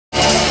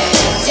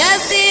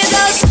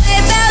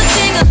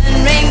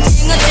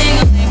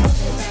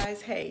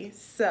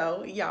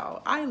So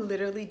y'all, I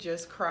literally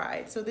just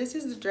cried. So this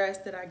is the dress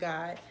that I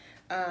got.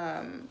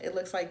 It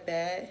looks like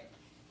that.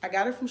 I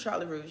got it from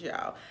Charlotte Russe,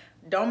 y'all.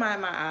 Don't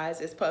mind my eyes,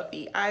 it's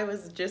puffy. I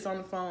was just on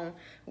the phone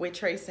with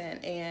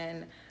Trayson,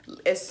 and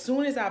as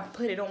soon as I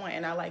put it on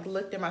and I like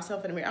looked at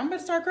myself in the mirror, I'm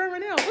gonna start crying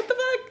right now. What the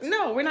fuck?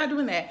 No, we're not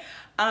doing that.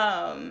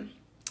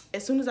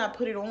 As soon as I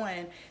put it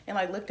on and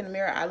like looked in the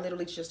mirror, I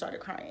literally just started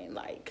crying.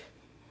 Like,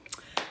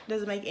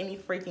 doesn't make any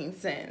freaking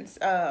sense.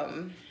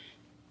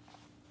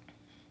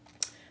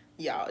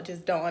 Y'all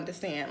just don't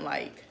understand.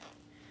 Like,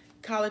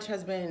 college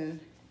has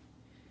been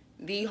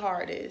the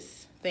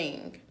hardest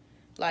thing.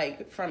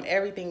 Like, from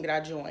everything that I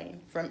joined,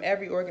 from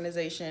every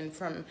organization,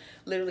 from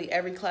literally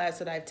every class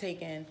that I've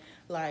taken,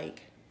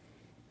 like,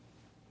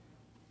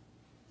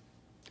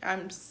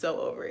 I'm so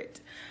over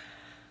it.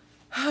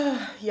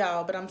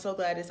 Y'all, but I'm so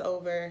glad it's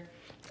over.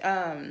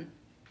 I'm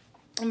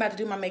about to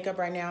do my makeup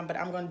right now, but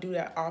I'm going to do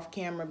that off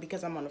camera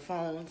because I'm on the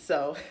phone.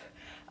 So,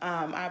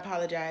 I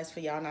apologize for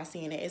y'all not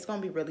seeing it. It's going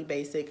to be really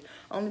basic,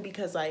 only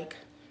because, like,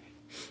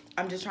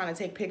 I'm just trying to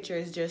take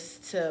pictures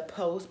just to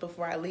post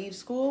before I leave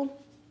school.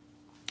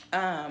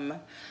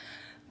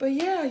 But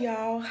yeah,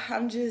 y'all,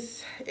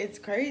 it's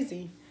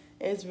crazy.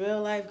 It's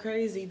real life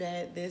crazy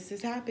that this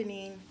is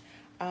happening.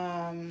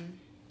 I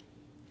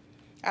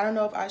don't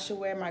know if I should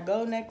wear my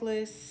gold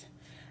necklace.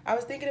 I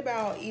was thinking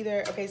about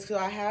either, okay, so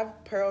I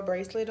have pearl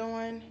bracelet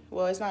on.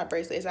 Well, it's not a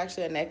bracelet, it's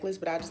actually a necklace,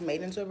 but I just made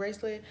it into a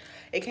bracelet.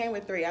 It came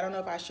with 3. I don't know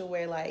if I should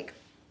wear like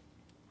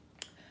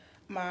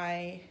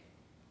I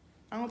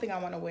don't think I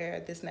want to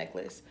wear this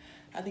necklace.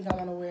 I think I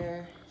want to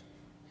wear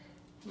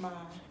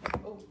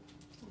oh,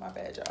 my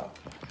bad, y'all.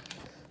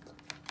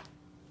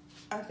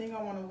 I think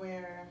I want to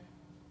wear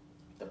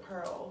the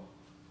pearl.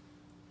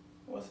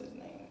 What's his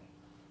name?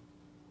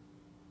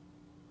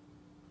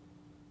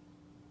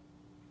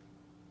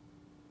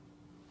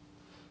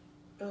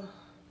 Ugh.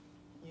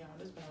 Y'all,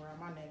 this been around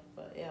my neck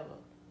forever.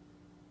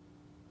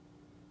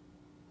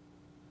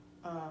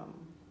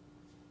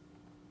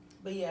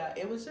 But yeah,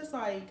 it was just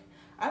like,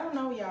 I don't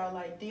know, y'all.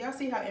 Like, do y'all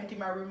see how empty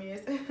my room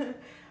is?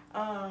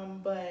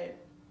 But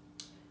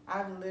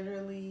I've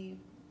been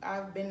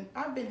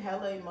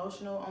hella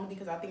emotional only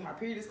because I think my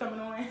period is coming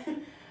on.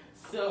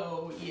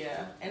 So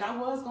yeah, and I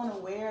was gonna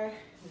wear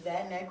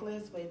that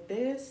necklace with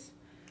this,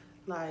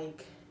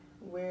 like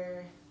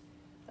wear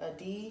a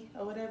D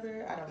or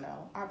whatever. I don't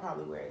know. I'll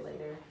probably wear it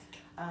later.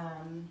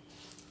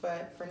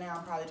 But for now,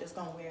 I'm probably just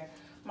gonna wear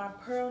my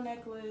pearl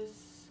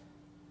necklace.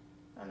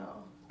 I don't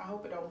know. I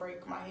hope it don't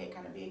break. My head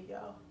kind of big,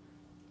 y'all.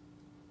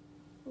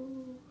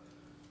 Ooh.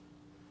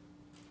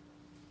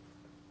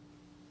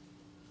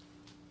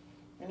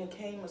 And it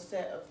came a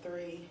set of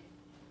 3,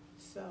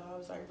 so I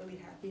was like really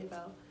happy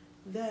about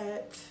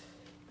that.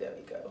 There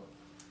we go.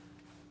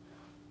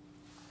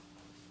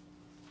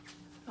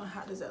 Oh,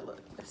 how does that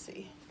look? Let's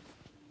see.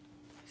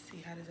 Let's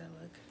see, how does that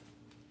look?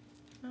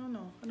 I don't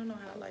know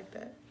how I like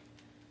that.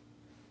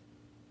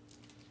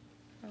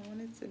 I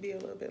want it to be a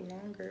little bit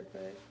longer,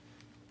 but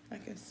I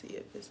can see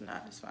if it's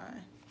not, it's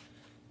fine.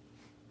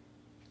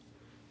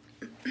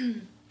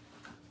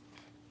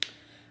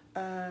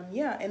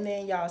 Yeah, and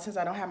then y'all, since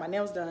I don't have my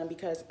nails done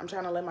because I'm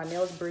trying to let my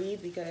nails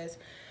breathe, because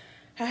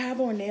I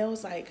have on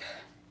nails like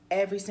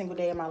every single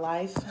day of my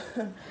life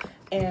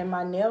and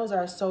my nails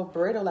are so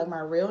brittle. Like,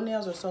 my real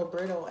nails are so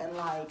brittle, and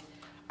like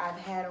I've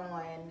had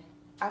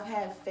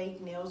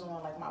fake nails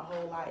on like my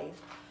whole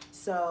life.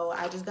 So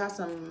I just got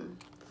some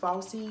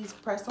falsies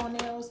press-on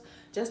nails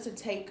just to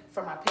take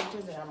for my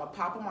pictures, and I'm gonna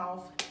pop them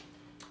off.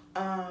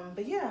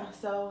 But yeah,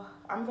 so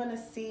I'm gonna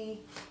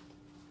see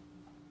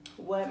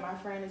what my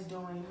friend is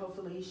doing.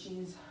 Hopefully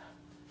she's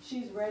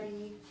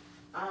ready.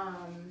 Oh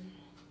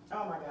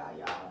my God,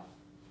 y'all,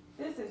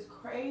 this is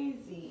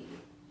crazy.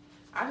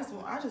 I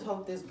just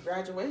hope this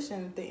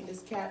graduation thing,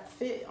 this cap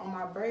fit on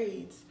my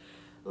braids.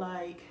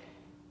 Like,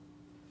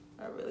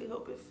 I really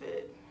hope it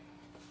fit.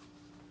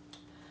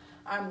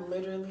 I'm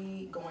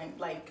literally going,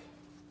 like,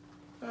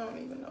 I don't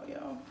even know,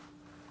 y'all.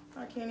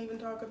 I can't even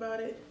talk about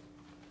it.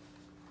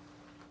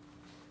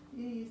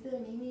 You used to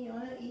meet me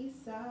on the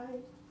east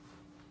side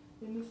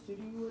in the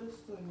city with a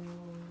sling,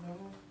 you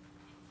know?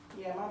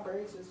 Yeah, my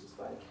braids is just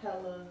like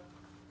hella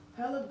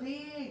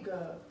big.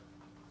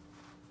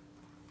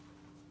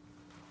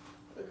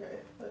 Okay,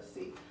 let's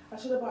see. I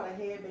should have bought a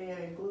headband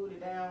and glued it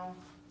down,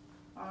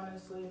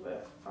 honestly,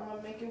 but I'm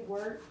gonna make it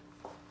work.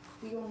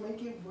 We gonna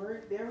make it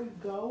work. There we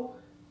go.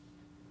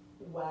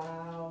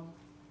 Wow.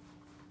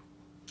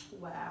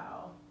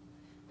 Wow.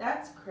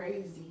 That's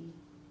crazy.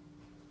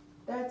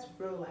 That's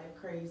real life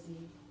crazy.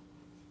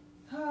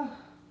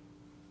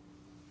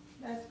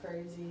 That's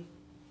crazy.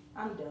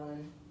 I'm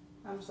done.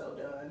 I'm so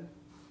done.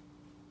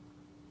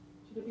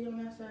 Should it be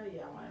on that side?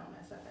 Yeah, I want it on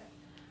that side.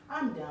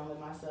 I'm done with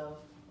myself.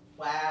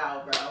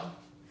 Wow, bro.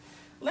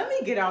 Let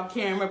me get on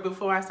camera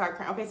before I start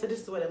crying. Okay, so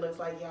this is what it looks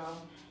like, y'all.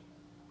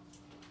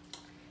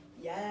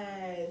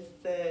 Yes,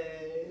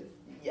 sis.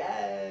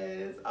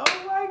 Yes.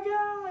 Oh my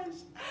gosh.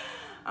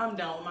 I'm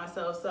done with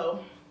myself,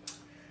 so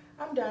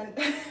I'm done.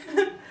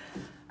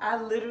 I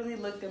literally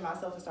looked at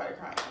myself and started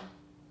crying.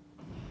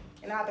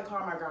 And I have to call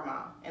my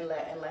grandma and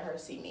let her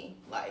see me.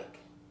 Like,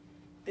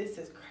 this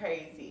is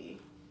crazy.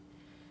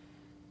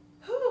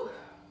 Whew.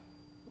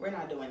 We're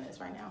not doing this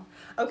right now.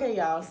 Okay,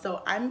 y'all.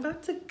 So I'm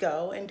about to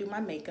go and do my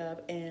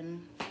makeup,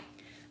 and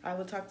I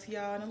will talk to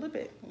y'all in a little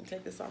bit. Let me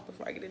take this off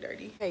before I get it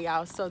dirty. Hey,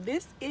 y'all. So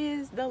this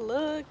is the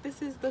look.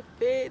 This is the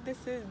fit. This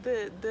is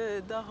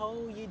the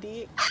whole you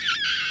dig.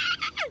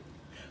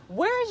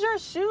 Where's your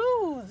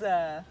shoes?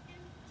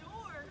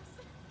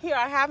 Here,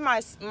 I have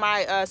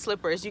my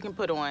slippers you can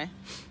put on.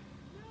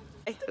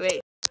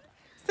 Wait.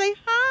 Say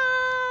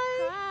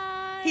hi.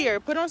 Hi. Here,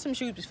 put on some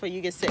shoes before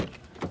you get sick.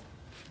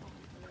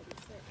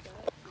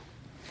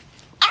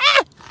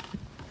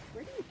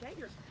 Where do you get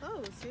your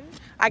clothes, dude?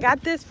 I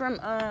got this from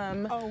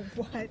Oh,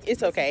 what?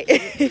 It's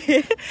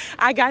okay.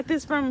 I got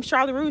this from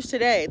Charlotte Rouge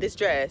today, this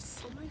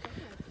dress. Oh my god.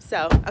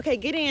 So, okay,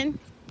 get in.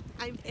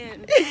 I'm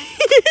in.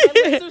 My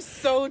lips are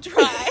so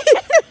dry.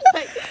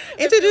 Like,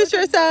 Introduce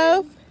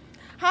yourself.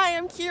 Hi,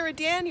 I'm Kira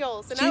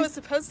Daniels, and I was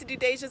supposed to do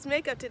Deja's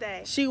makeup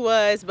today. She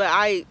was, but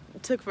I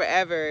took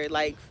forever.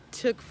 Like,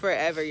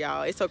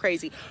 y'all. It's so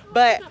crazy.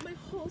 But I got my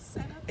whole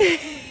setup.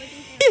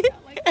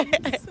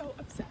 I'm so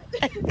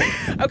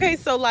upset. okay,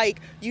 so like,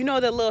 you know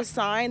the little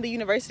sign, the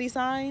university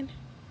sign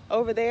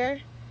over there?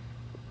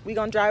 We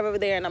gonna drive over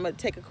there and I'm gonna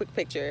take a quick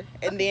picture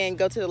and then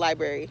go to the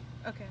library.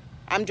 Okay.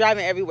 I'm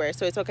driving everywhere,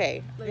 so it's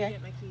okay. Let me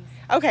get my keys.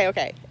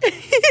 Okay.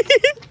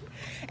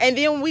 And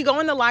then when we go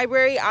in the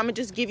library, I'm gonna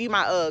just give you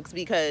my Uggs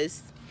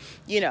because,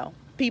 you know,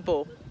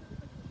 people.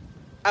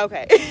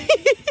 Okay.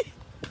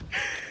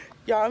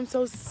 Y'all, I'm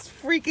so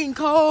freaking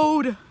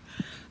cold.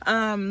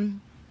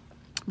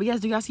 But yes,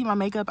 do y'all see my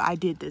makeup? I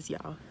did this,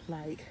 y'all.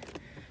 Like,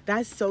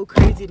 that's so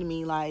crazy to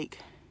me. Like,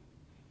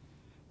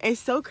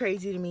 it's so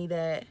crazy to me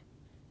that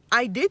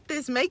I did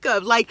this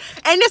makeup. Like,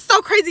 and it's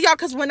so crazy, y'all,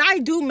 because when I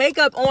do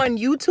makeup on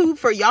YouTube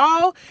for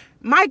y'all,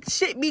 my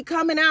shit be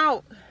coming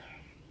out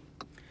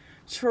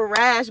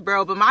trash,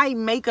 bro. But my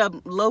makeup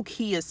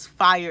low-key is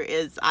fire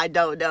is I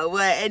don't know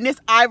what. And this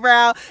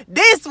eyebrow,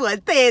 this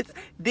one fits.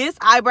 This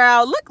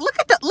eyebrow, look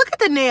at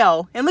the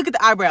nail and look at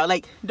the eyebrow.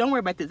 Like, don't worry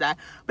about this eye.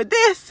 But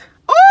this,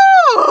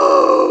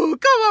 oh,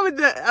 come on with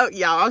the, oh,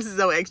 y'all, I'm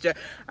so extra.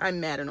 I'm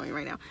mad annoying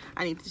right now.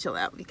 I need to chill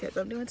out because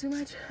I'm doing too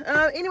much.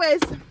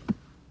 Anyways,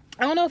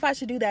 I don't know if I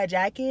should do that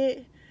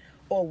jacket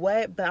or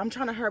what, but I'm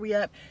trying to hurry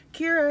up.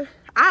 Kira,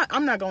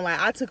 I'm not gonna lie,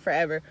 I took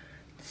forever.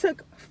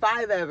 Took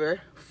forever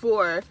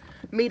for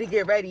me to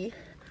get ready,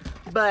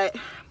 but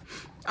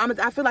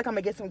I feel like I'm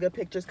gonna get some good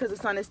pictures because the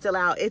sun is still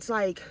out. It's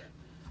like,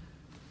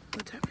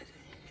 what time is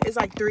it? It's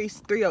like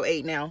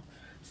 3:08 now.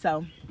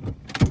 So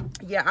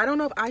yeah, I don't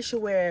know if I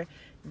should wear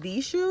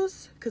these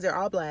shoes because they're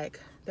all black.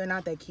 They're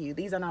not that cute.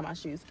 These are not my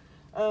shoes.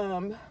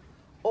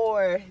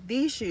 Or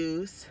these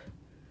shoes.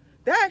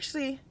 They're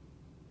actually,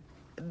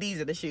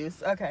 these are the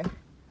shoes. Okay.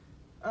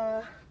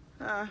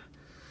 Because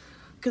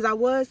I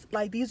was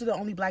like, these are the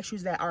only black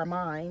shoes that are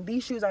mine.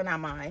 These shoes are not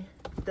mine.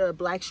 The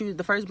black shoes,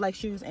 the first black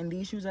shoes, and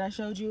these shoes that I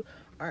showed you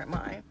aren't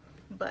mine.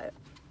 But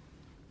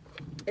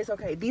it's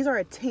okay. These are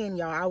a 10,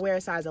 y'all. I wear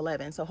a size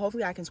 11. So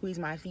hopefully I can squeeze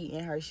my feet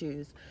in her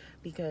shoes.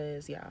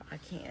 Because, y'all, I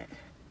can't.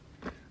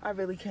 I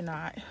really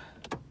cannot.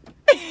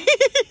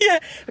 Yeah.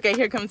 Okay,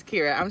 here comes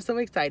Kira. I'm so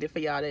excited for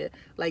y'all to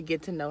like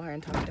get to know her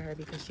and talk to her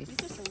because she's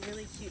These are some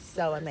really cute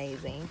so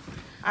amazing.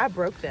 I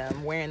broke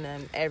them wearing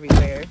them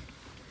everywhere.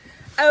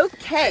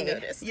 Okay. I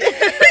noticed. Yeah.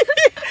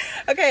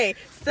 Okay,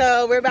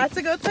 so we're about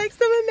to go take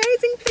some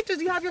amazing pictures.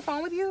 Do you have your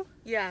phone with you?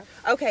 Yeah.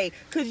 Okay,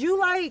 could you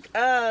like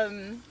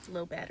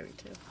Low battery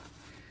too.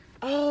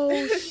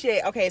 oh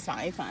shit. Okay, it's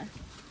fine,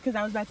 because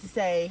I was about to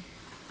say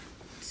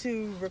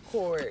to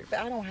record, but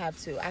I don't have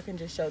to. I can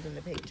just show them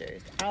the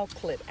pictures. I'll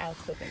clip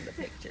in the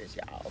pictures,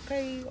 y'all.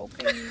 Okay.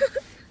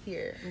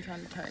 Here, I'm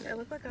trying to turn I it.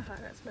 look like a hot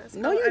ass mess.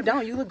 No, you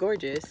don't. You look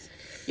gorgeous.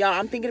 Y'all,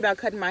 I'm thinking about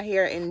cutting my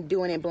hair and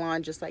doing it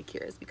blonde just like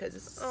Kira's because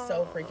it's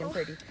so freaking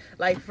pretty.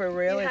 Like, for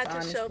real, You it's had to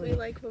honestly. show me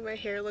like what my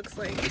hair looks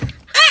like.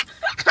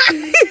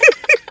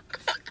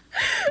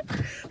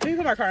 Let me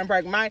put my car in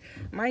park.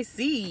 My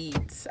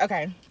seats.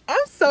 Okay.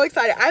 I'm so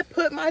excited. I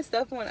put my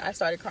stuff on. I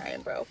started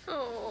crying, bro.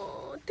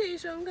 Oh,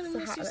 Deja, I'm gonna So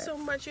miss you hot. so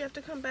much. You have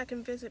to come back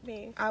and visit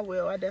me I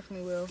will. I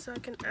definitely will. so I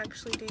can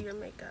actually do your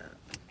makeup.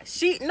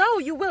 No,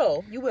 you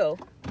will. You will.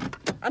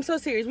 I'm so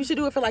serious. We should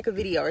do it for like a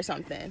video or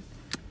something.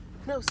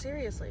 No,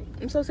 seriously.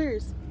 I'm so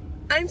serious.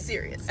 I'm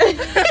serious.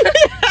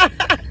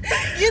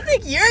 You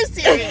think you're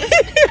serious?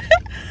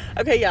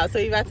 Okay, y'all, so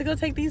you're about to go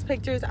take these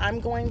pictures. I'm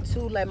going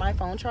to let my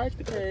phone charge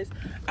because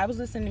I was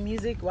listening to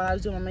music while I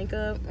was doing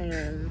makeup,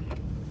 and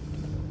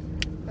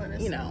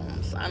Honestly. you know,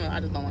 so I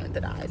just don't want it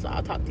to die. So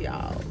I'll talk to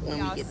y'all when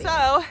we get there.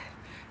 So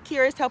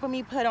Kira's helping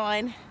me put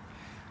on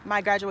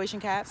my graduation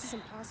caps. This is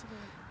impossible.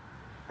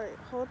 All right,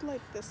 hold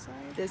like this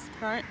side. This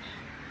front,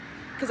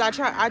 because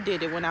I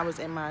did it when I was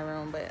in my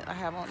room, but I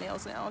have on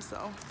nails now,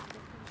 so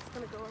It's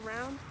gonna go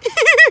around.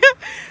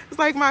 it's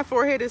like my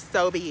forehead is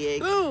so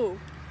big. Ooh,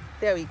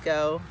 There we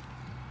go.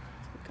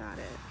 got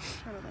it.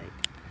 I'm trying to like.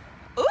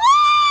 Ooh!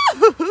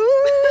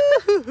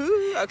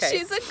 Okay.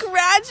 She's a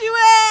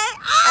graduate.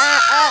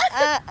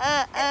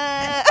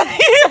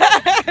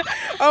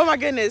 Oh my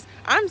goodness,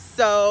 I'm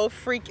so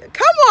freaking.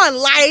 Come on,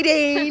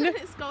 lighting.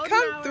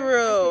 Come through.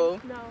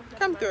 Okay, no,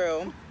 Come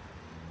through.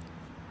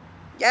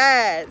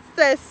 Yes,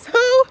 says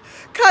who?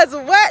 Cause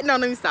what? No,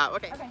 let me stop.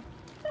 Okay.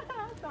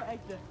 So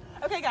extra.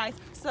 Okay, guys.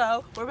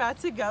 So we're about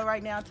to go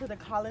right now to the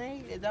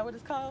colonnade. Is that what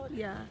it's called?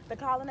 Yeah. The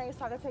colonnade.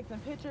 So I can take some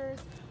pictures.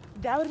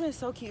 That would have been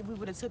so cute if we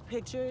would have took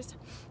pictures.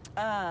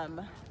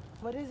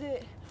 What is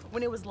it?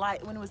 When it was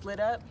light. When it was lit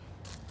up.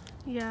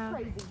 Yeah.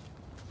 Crazy.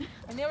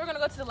 And then we're gonna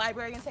go to the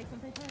library and take some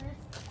pictures.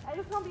 And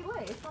it's gonna be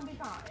lit. It's gonna be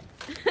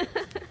fine.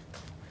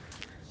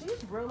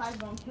 She's real life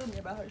gonna kill me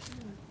about her shoes.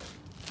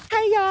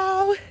 Hey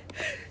y'all.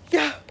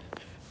 Yeah.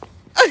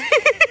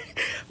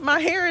 My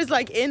hair is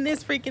like in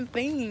this freaking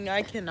thing.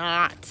 I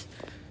cannot.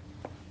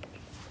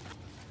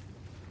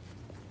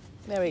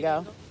 There we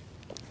go.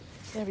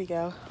 There we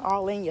go.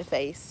 All in your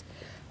face.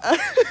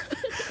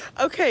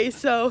 Okay,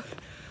 so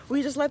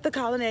we just left the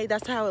colonnade.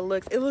 That's how it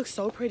looks. It looks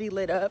so pretty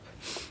lit up,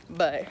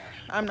 but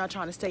I'm not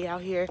trying to stay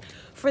out here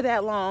for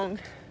that long.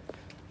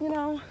 You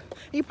know,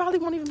 you probably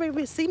won't even be able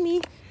to see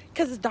me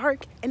because it's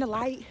dark in the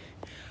light.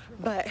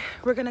 But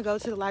we're gonna go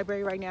to the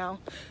library right now,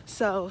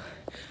 so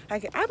I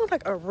look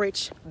like a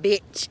rich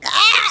bitch.